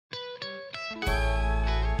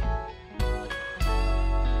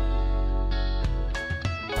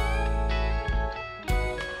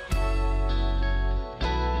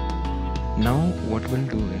Now what we'll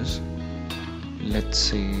do is, let's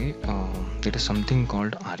say there is something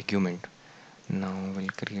called argument. Now we'll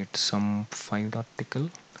create some 5.ticle,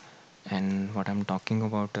 and what I'm talking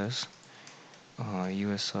about is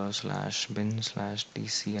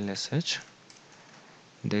usr/bin/tclsh.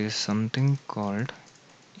 There is something called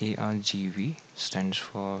argv, stands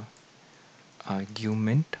for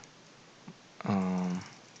argument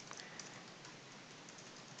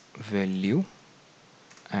value,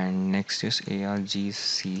 and next is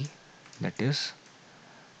argc, that is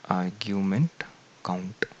argument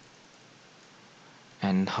count.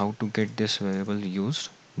 And how to get this variable used,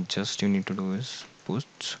 just you need to do is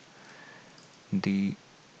put the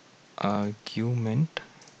argument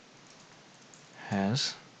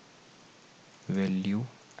has values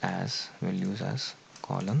as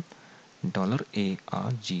colon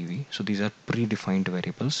 $argv. So these are predefined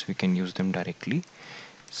variables, we can use them directly.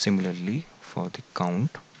 Similarly, for the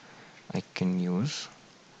count, I can use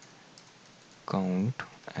count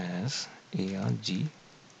as argc.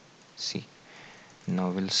 Now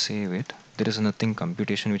we'll save it. There is nothing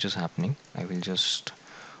computation which is happening. I will just,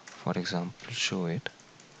 for example, show it.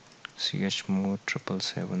 chmod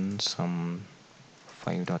 777 some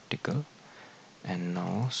 5.ticle, and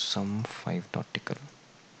now some 5.ticle.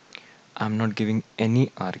 I'm not giving any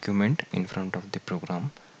argument in front of the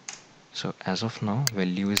program. So as of now,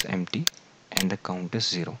 value is empty and the count is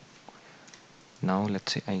 0. Now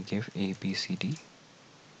let's say I give ABCD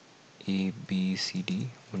 1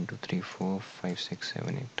 2 3 4 5 6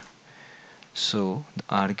 7 8. So the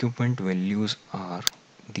argument values are,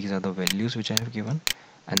 these are the values which I have given,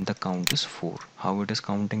 and the count is 4. How it is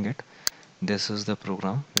counting it? This is the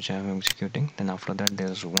program which I am executing. Then after that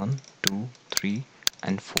there's 1 2 3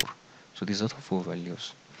 and 4. So these are the 4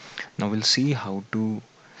 values. Now we'll see how to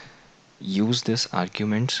use this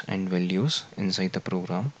arguments and values inside the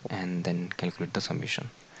program and then calculate the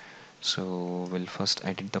summation. So we'll first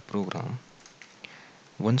edit the program.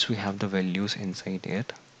 Once we have the values inside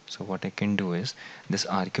it, so what I can do is, this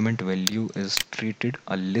argument value is treated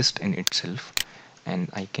a list in itself,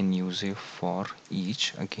 and I can use a for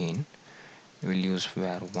each again. We'll use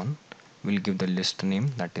var1, we'll give the list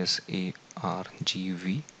name, that is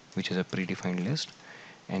argv, which is a predefined list,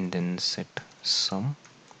 and then set sum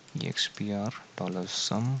expr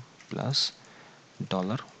 $sum plus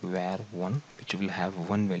 $var1, which will have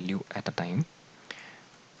one value at a time,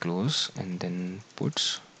 close, and then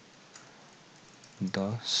puts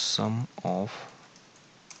the sum of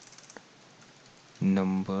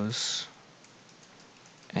numbers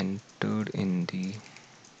entered in the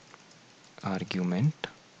argument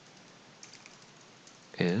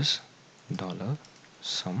is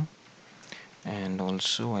 $sum. And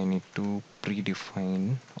also I need to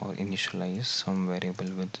predefine or initialize some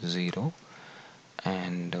variable with 0,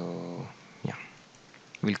 and yeah,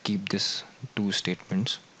 we'll keep this 2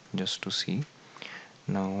 statements just to see.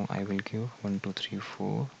 Now I will give 1 2 3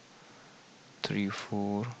 4 3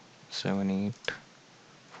 4 7 8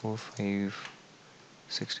 4 5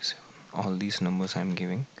 67, all these numbers I am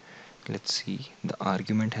giving. Let's see, the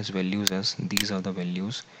argument has values as, these are the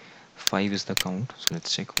values, 5 is the count. So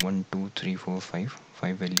let's check 1 2 3 4 5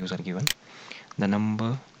 values are given.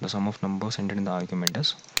 The sum of numbers entered in the argument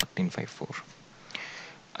is 1454.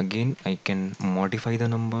 Again, I can modify the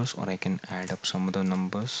numbers or I can add up some other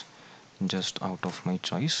numbers just out of my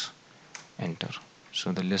choice. Enter.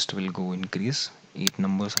 So the list will go increase, 8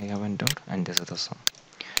 numbers I have entered, and this is the sum.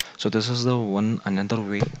 So this is the another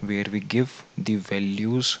way where we give the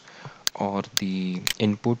values or the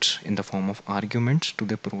inputs in the form of arguments to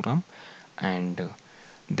the program, and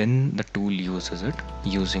then the tool uses it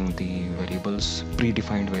using the variables,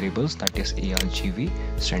 predefined variables, that is argv,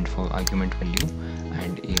 stand for argument value,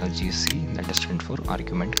 and argc, that is stand for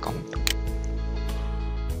argument count.